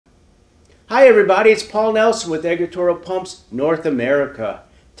Hi everybody, it's Paul Nelson with EGGER Pumps North America.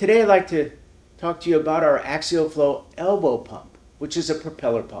 Today I'd like to talk to you about our Axial Flow elbow pump, which is a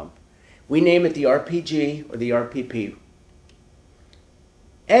propeller pump. We name it the RPG or the RPP.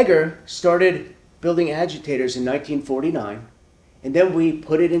 EGGER started building agitators in 1949, and then we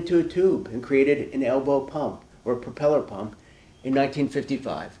put it into a tube and created an elbow pump or a propeller pump in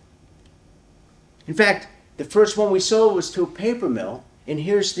 1955. In fact, the first one we sold was to a paper mill, and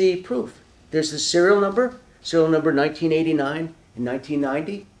here's the proof. There's the serial number 1989 and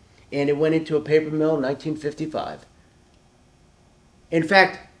 1990, and it went into a paper mill in 1955. In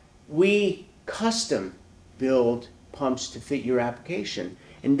fact, we custom build pumps to fit your application.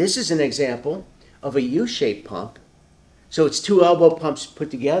 And this is an example of a U-shaped pump. So it's two elbow pumps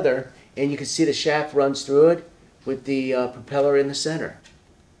put together, and you can see the shaft runs through it with the propeller in the center.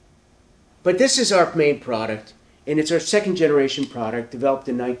 But this is our main product, and it's our second generation product developed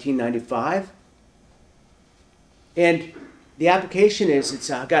in 1995. And the application is it's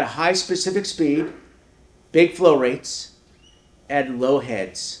got a high specific speed, big flow rates, at low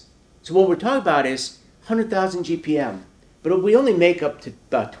heads. So what we're talking about is 100,000 GPM, but we only make up to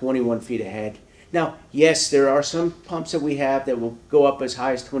about 21 feet ahead. Now, yes, there are some pumps that we have that will go up as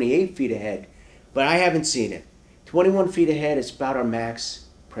high as 28 feet ahead, but I haven't seen it. 21 feet ahead is about our max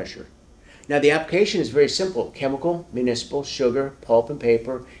pressure. Now, the application is very simple: chemical, municipal, sugar, pulp and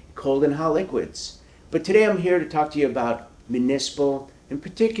paper, cold and hot liquids. But today I'm here to talk to you about municipal and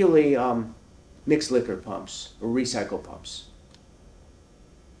particularly mixed liquor pumps or recycle pumps.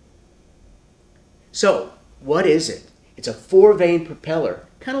 So, what is it? It's a 4-vane propeller,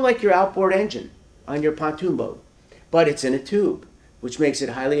 kind of like your outboard engine on your pontoon boat, but it's in a tube, which makes it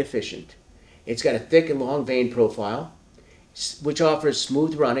highly efficient. It's got a thick and long vane profile, which offers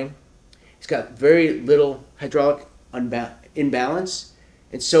smooth running. It's got very little hydraulic imbalance,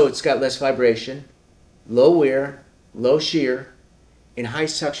 and so it's got less vibration, low wear, low shear, and high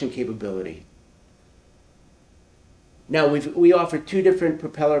suction capability. Now we offer two different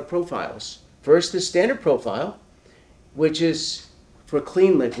propeller profiles. First, the standard profile, which is for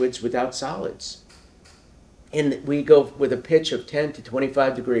clean liquids without solids. And we go with a pitch of 10 to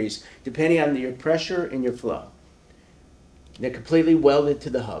 25 degrees, depending on your pressure and your flow. They're completely welded to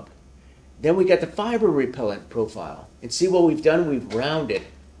the hub. Then we got the fiber repellent profile. And see what we've done? We've rounded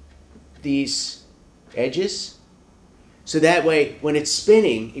these edges. So that way, when it's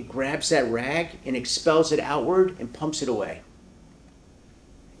spinning, it grabs that rag and expels it outward and pumps it away.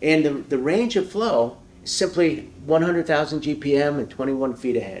 And the range of flow is simply 100,000 GPM and 21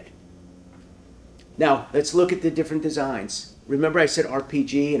 feet ahead. Now, let's look at the different designs. Remember I said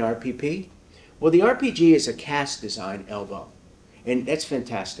RPG and RPP? Well, the RPG is a cast design elbow. And that's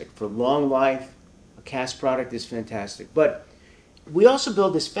fantastic. For long life, a cast product is fantastic. But we also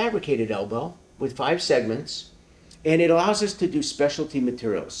build this fabricated elbow with 5 segments, and it allows us to do specialty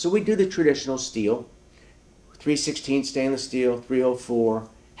materials. So we do the traditional steel, 316 stainless steel, 304,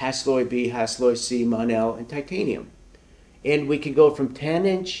 Hastelloy B, Hastelloy C, Monel, and titanium. And we can go from 10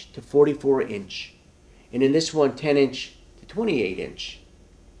 inch to 44 inch. And in this one, 10 inch to 28 inch.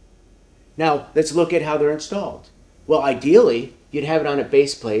 Now, let's look at how they're installed. Well, ideally, you'd have it on a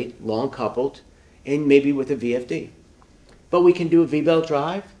base plate, long coupled, and maybe with a VFD. But we can do a V-belt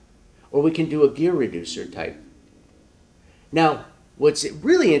drive, or we can do a gear reducer type. Now, what's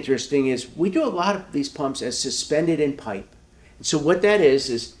really interesting is we do a lot of these pumps as suspended in pipe. And so what that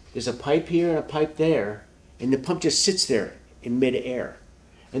is there's a pipe here and a pipe there, and the pump just sits there in mid-air.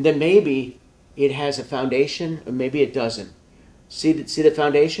 And then maybe it has a foundation, or maybe it doesn't. See the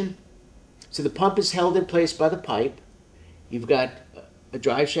foundation? So the pump is held in place by the pipe. You've got a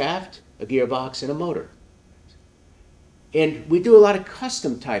drive shaft, a gearbox, and a motor. And we do a lot of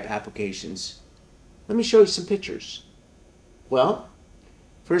custom type applications. Let me show you some pictures. Well,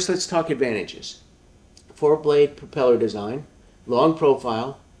 first let's talk advantages. 4-blade propeller design, long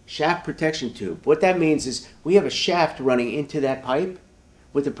profile, shaft protection tube. What that means is we have a shaft running into that pipe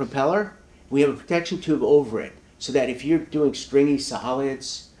with the propeller. We have a protection tube over it so that if you're doing stringy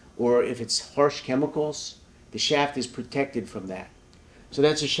solids or if it's harsh chemicals, the shaft is protected from that. So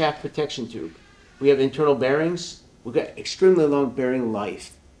that's a shaft protection tube. We have internal bearings. We've got extremely long bearing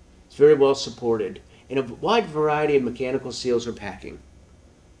life. It's very well supported. And a wide variety of mechanical seals or packing.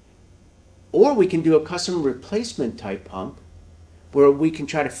 Or we can do a custom replacement type pump where we can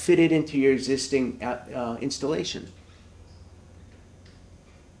try to fit it into your existing installation.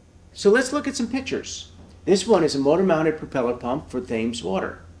 So let's look at some pictures. This one is a motor-mounted propeller pump for Thames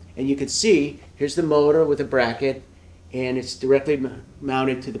water. And you can see, here's the motor with a bracket, and it's directly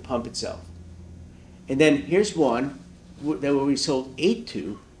mounted to the pump itself. And then here's one that we sold 8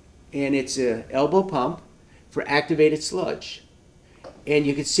 to, and it's an elbow pump for activated sludge. And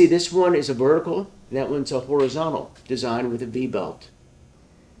you can see this one is a vertical, and that one's a horizontal design with a V-belt.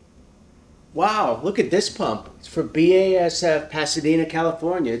 Wow, look at this pump. It's for BASF Pasadena,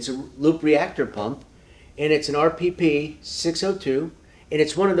 California. It's a loop reactor pump, and it's an RPP 602, and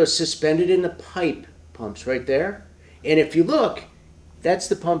it's one of those suspended in the pipe pumps right there. And if you look, that's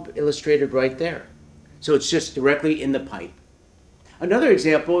the pump illustrated right there. So it's just directly in the pipe. Another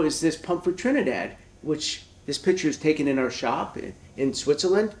example is this pump for Trinidad, which this picture is taken in our shop in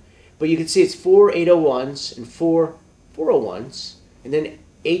Switzerland. But you can see it's 4 801s and 4 401s, and then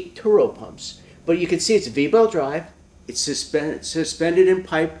 8 Turo pumps. But you can see it's a V-belt drive. It's suspended in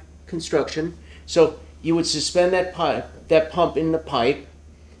pipe construction. So you would suspend that pump in the pipe.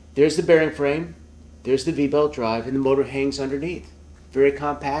 There's the bearing frame. There's the V-belt drive, and the motor hangs underneath. Very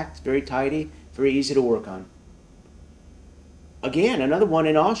compact, very tidy, very easy to work on. Again, another one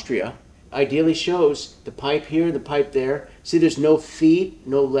in Austria ideally shows the pipe here, the pipe there. See, there's no feet,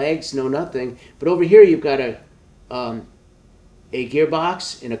 no legs, no nothing. But over here you've got a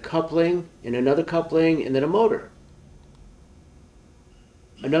gearbox and a coupling and another coupling and then a motor.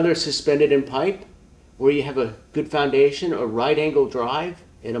 Another suspended in pipe where you have a good foundation, a right angle drive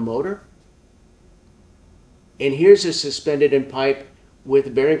and a motor. And here's a suspended in pipe with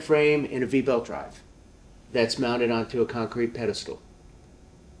a bearing frame and a V-belt drive that's mounted onto a concrete pedestal.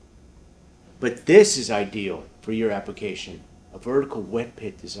 But this is ideal for your application, a vertical wet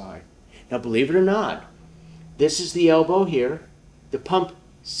pit design. Now, believe it or not, this is the elbow here. The pump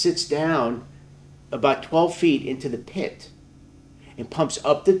sits down about 12 feet into the pit and pumps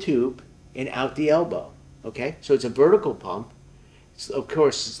up the tube and out the elbow. Okay, so it's a vertical pump. Of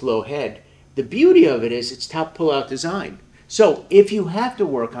course, it's low head. The beauty of it is it's top pull-out design. So if you have to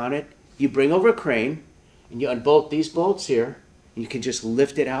work on it, you bring over a crane and you unbolt these bolts here, and you can just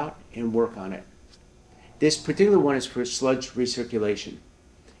lift it out and work on it. This particular one is for sludge recirculation,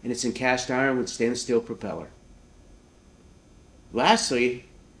 and it's in cast iron with stainless steel propeller. Lastly,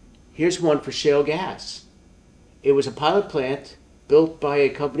 here's one for shale gas. It was a pilot plant built by a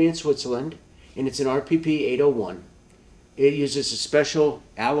company in Switzerland, and it's an RPP 801. It uses a special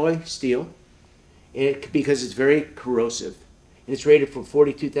alloy steel because it's very corrosive. And it's rated for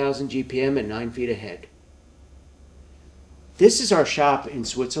 42,000 GPM at 9 feet ahead. This is our shop in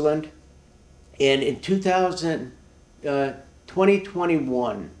Switzerland. And in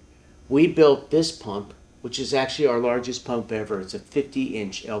 2021, we built this pump, which is actually our largest pump ever. It's a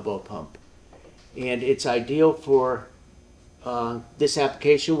 50-inch elbow pump. And it's ideal for this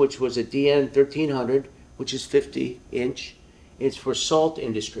application, which was a DN 1300, which is 50-inch. It's for salt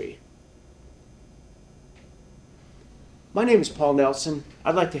industry. My name is Paul Nelson.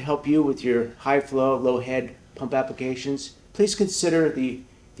 I'd like to help you with your high flow, low head pump applications. Please consider the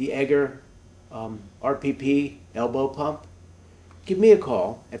EGGER RPP elbow pump. Give me a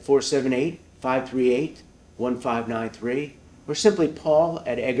call at 478-538-1593 or simply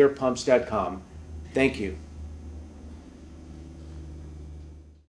paul@eggerpumps.com. Thank you.